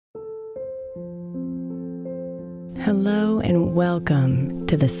Hello and welcome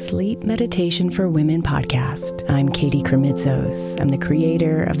to the Sleep Meditation for Women podcast. I'm Katie Kremitzos. I'm the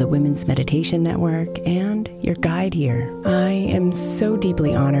creator of the Women's Meditation Network and your guide here. I am so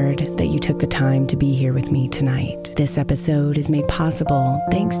deeply honored that you took the time to be here with me tonight. This episode is made possible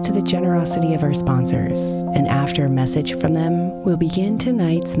thanks to the generosity of our sponsors. And after a message from them, we'll begin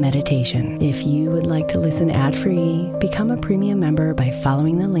tonight's meditation. If you would like to listen ad-free, become a premium member by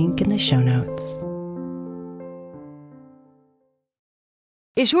following the link in the show notes.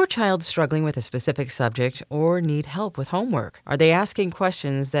 Is your child struggling with a specific subject or need help with homework? Are they asking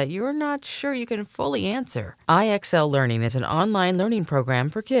questions that you're not sure you can fully answer? IXL Learning is an online learning program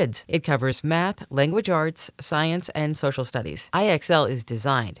for kids. It covers math, language arts, science, and social studies. IXL is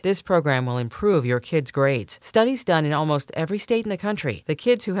designed. This program will improve your kids' grades. Studies done in almost every state in the country. The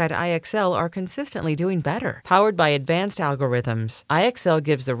kids who had IXL are consistently doing better. Powered by advanced algorithms, IXL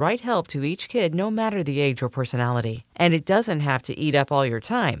gives the right help to each kid no matter the age or personality. And it doesn't have to eat up all your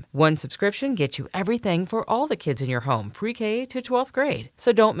time. One subscription gets you everything for all the kids in your home, pre-K to 12th grade.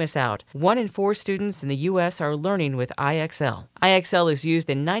 So don't miss out. 1 in 4 students in the U.S. are learning with IXL. IXL is used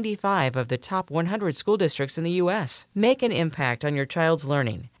in 95 of the top 100 school districts in the U.S. Make an impact on your child's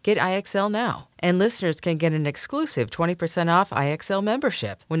learning. Get IXL now. And listeners can get an exclusive 20% off IXL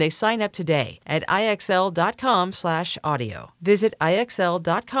membership when they sign up today at IXL.com/audio. Visit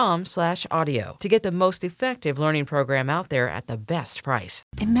IXL.com/audio to get the most effective learning program out there at the best price.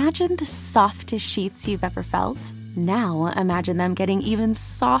 Imagine the softest sheets you've ever felt. Now imagine them getting even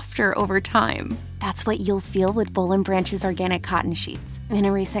softer over time. That's what you'll feel with Boll & Branch's organic cotton sheets. In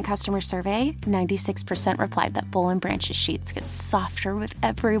a recent customer survey, 96% replied that Boll & Branch's sheets get softer with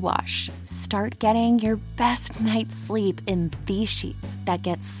every wash. Start getting your best night's sleep in these sheets that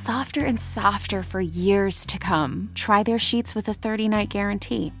get softer and softer for years to come. Try their sheets with a 30-night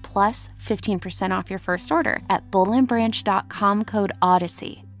guarantee, plus 15% off your first order at bollandbranch.com code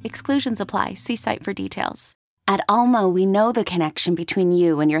ODYSSEY. Exclusions apply. See site for details. At Alma, we know the connection between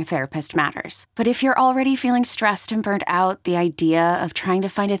you and your therapist matters. But if you're already feeling stressed and burnt out, the idea of trying to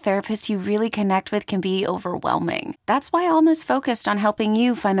find a therapist you really connect with can be overwhelming. That's why Alma's focused on helping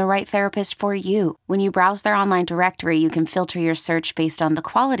you find the right therapist for you. When you browse their online directory, you can filter your search based on the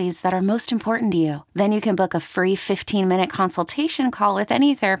qualities that are most important to you. Then you can book a free 15-minute consultation call with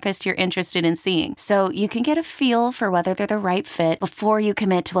any therapist you're interested in seeing, so you can get a feel for whether they're the right fit before you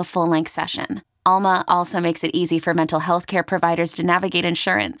commit to a full-length session. Alma also makes it easy for mental health care providers to navigate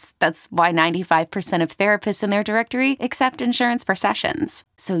insurance. That's why 95% of therapists in their directory accept insurance for sessions,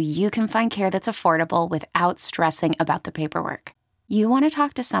 so you can find care that's affordable without stressing about the paperwork. You want to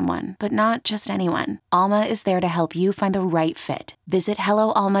talk to someone, but not just anyone. Alma is there to help you find the right fit. Visit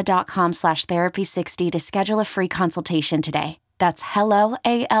helloalma.com/therapy60 to schedule a free consultation today. That's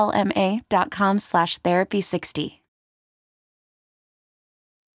helloalma.com/therapy60.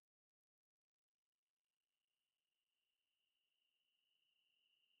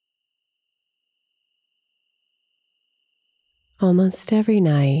 Almost every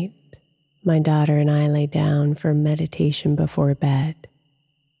night, my daughter and I lay down for meditation before bed.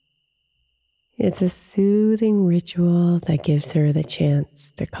 It's a soothing ritual that gives her the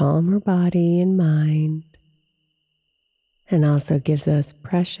chance to calm her body and mind, and also gives us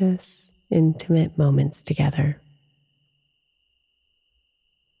precious, intimate moments together.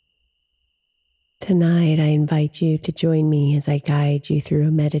 Tonight, I invite you to join me as I guide you through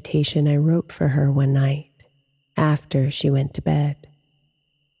a meditation I wrote for her one night after she went to bed,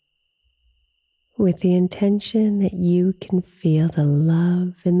 with the intention that you can feel the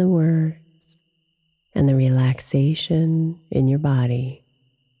love in the words and the relaxation in your body,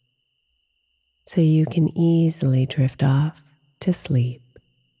 so you can easily drift off to sleep.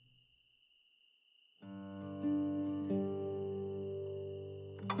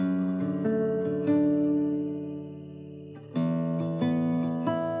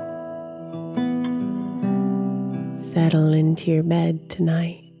 Settle into your bed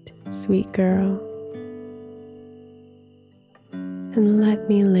tonight, sweet girl, and let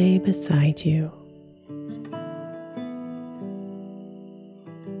me lay beside you.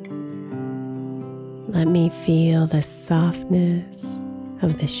 Let me feel the softness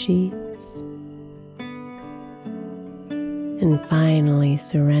of the sheets and finally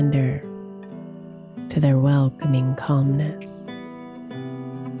surrender to their welcoming calmness.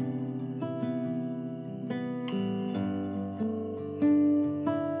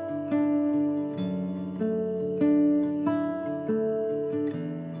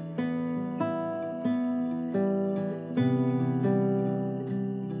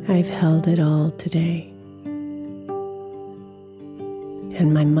 I've held it all today,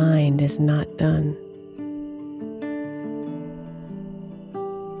 and my mind is not done.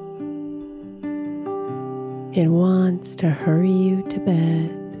 It wants to hurry you to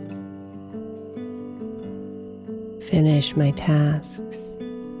bed, finish my tasks,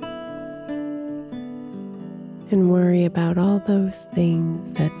 and worry about all those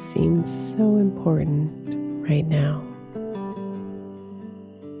things that seem so important right now.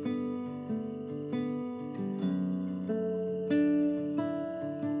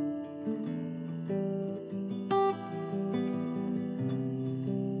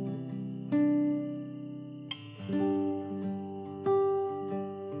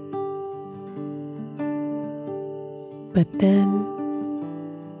 But then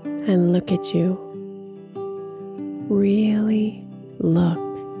I look at you, really look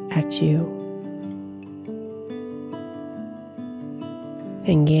at you,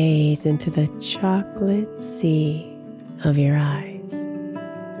 and gaze into the chocolate sea of your eyes.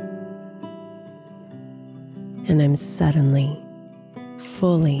 And I'm suddenly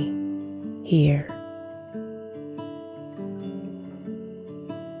fully here.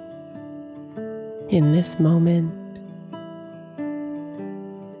 In this moment,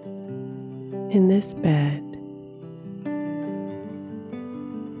 in this bed,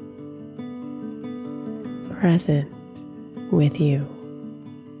 present with you,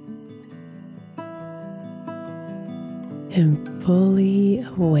 and fully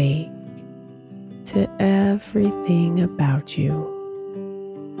awake to everything about you.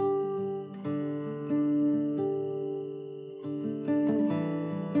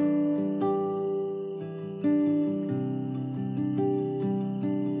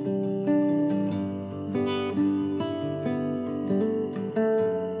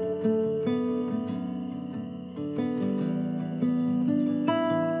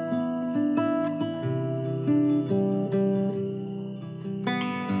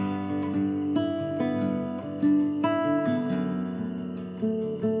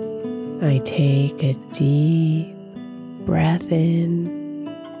 I take a deep breath in,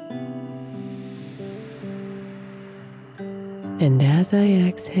 and as I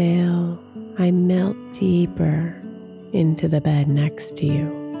exhale, I melt deeper into the bed next to you,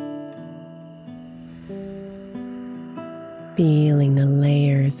 feeling the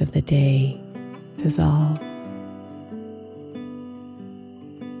layers of the day dissolve,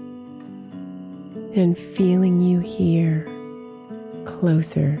 and feeling you here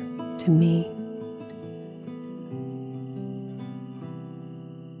closer to me.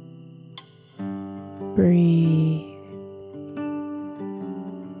 Breathe.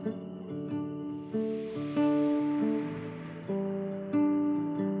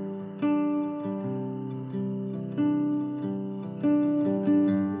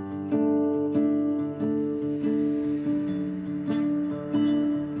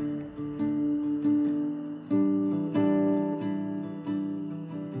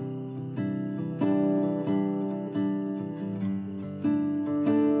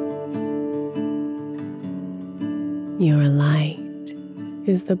 Your light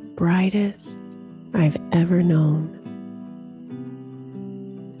is the brightest I've ever known,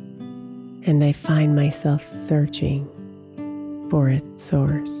 and I find myself searching for its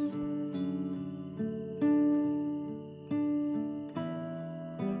source.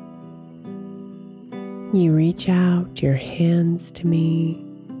 You reach out your hands to me,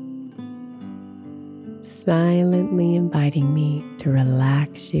 silently inviting me to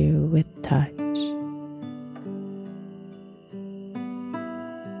relax you with touch.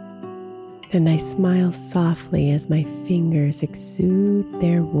 And I smile softly as my fingers exude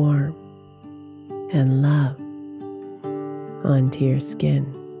their warmth and love onto your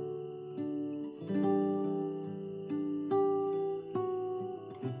skin.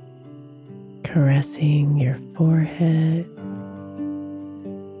 Caressing your forehead,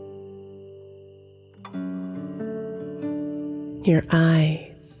 your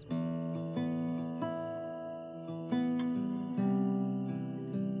eyes,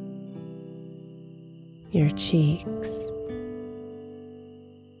 your cheeks,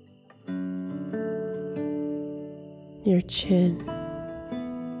 your chin,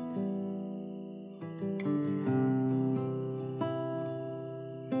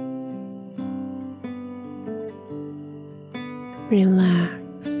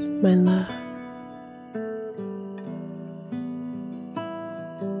 relax, my love.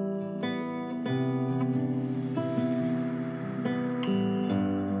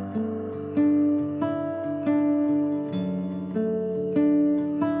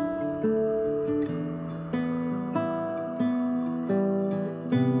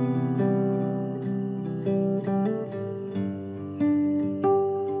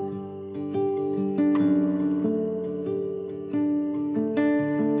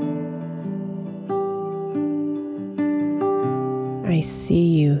 I see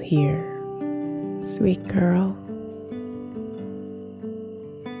you here, sweet girl.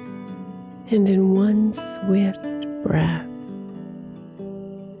 And in one swift breath,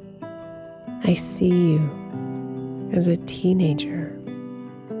 I see you as a teenager.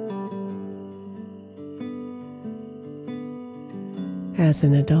 As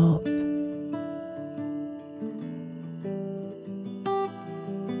an adult.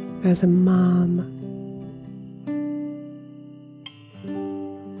 As a mom.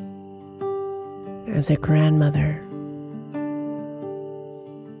 As a grandmother.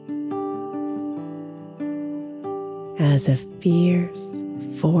 As a fierce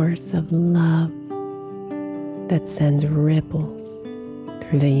force of love that sends ripples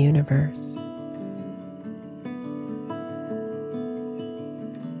through the universe.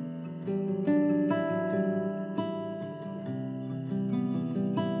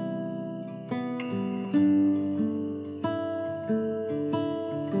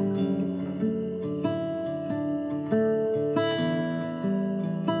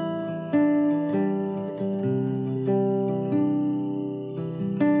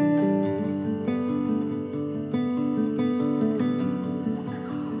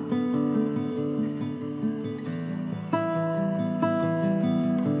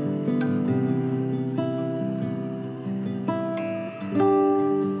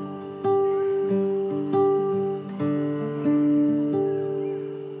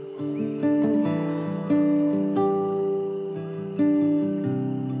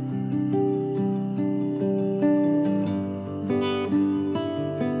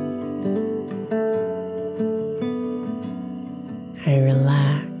 I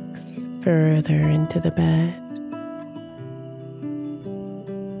relax further into the bed.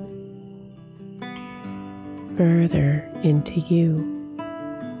 Further into you.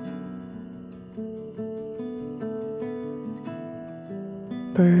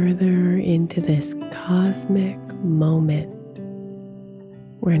 Further into this cosmic moment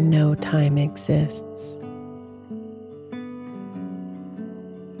where no time exists.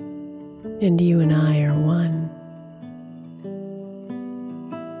 And you and I are one.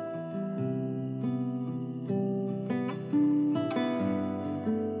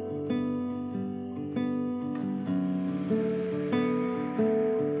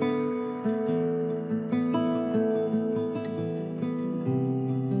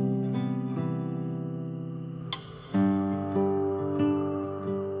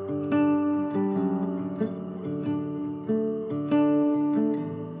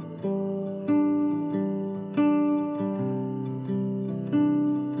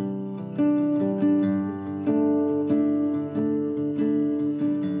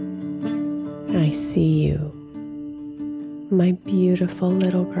 I see you, my beautiful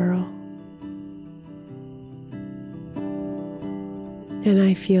little girl. And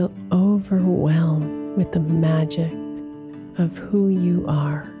I feel overwhelmed with the magic of who you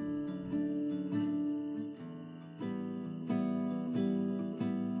are.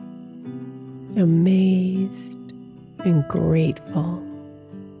 Amazed and grateful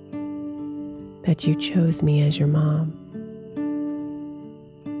that you chose me as your mom.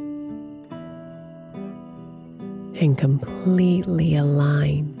 And completely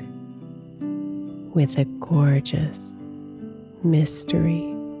aligned with the gorgeous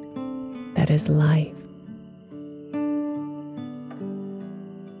mystery that is life.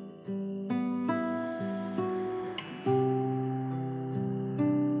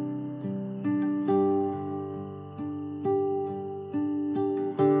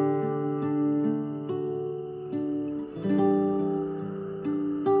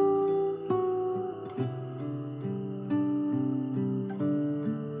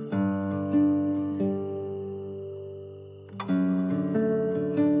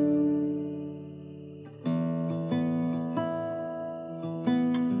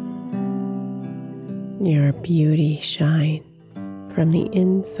 Your beauty shines from the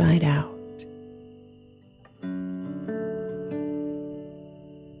inside out.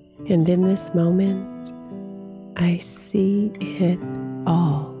 And in this moment, I see it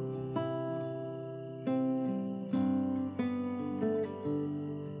all.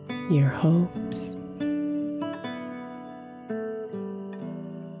 Your hopes,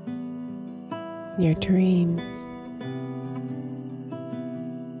 your dreams,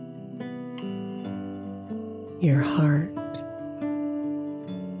 your heart,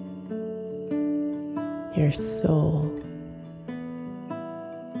 your soul,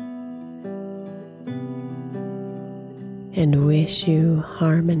 and wish you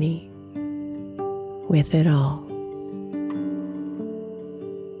harmony with it all.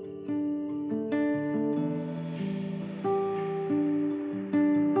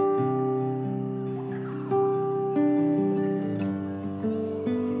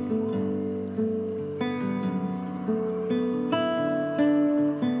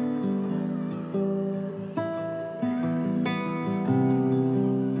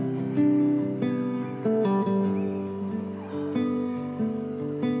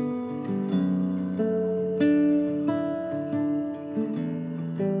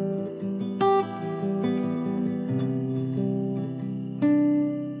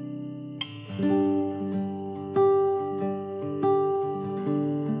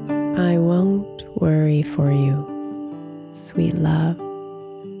 I won't worry for you, sweet love,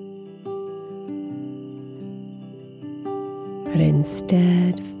 but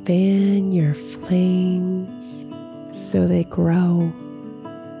instead fan your flames so they grow,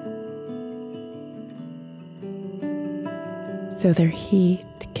 so their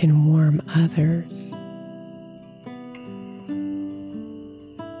heat can warm others,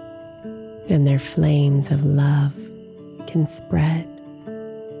 and their flames of love can spread.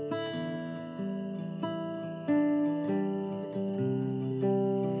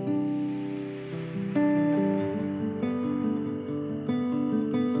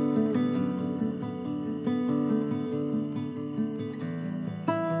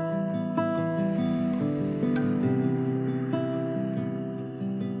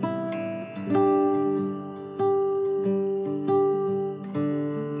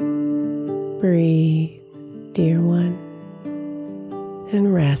 Breathe, dear one,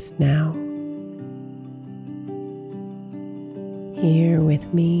 and rest now. Here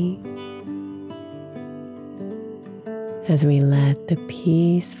with me as we let the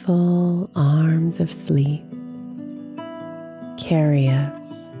peaceful arms of sleep carry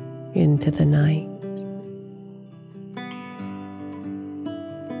us into the night.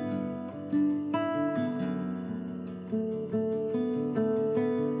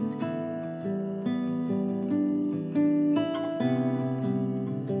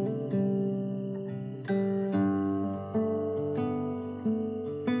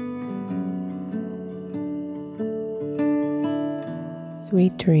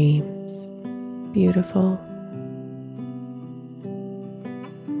 Sweet dreams, beautiful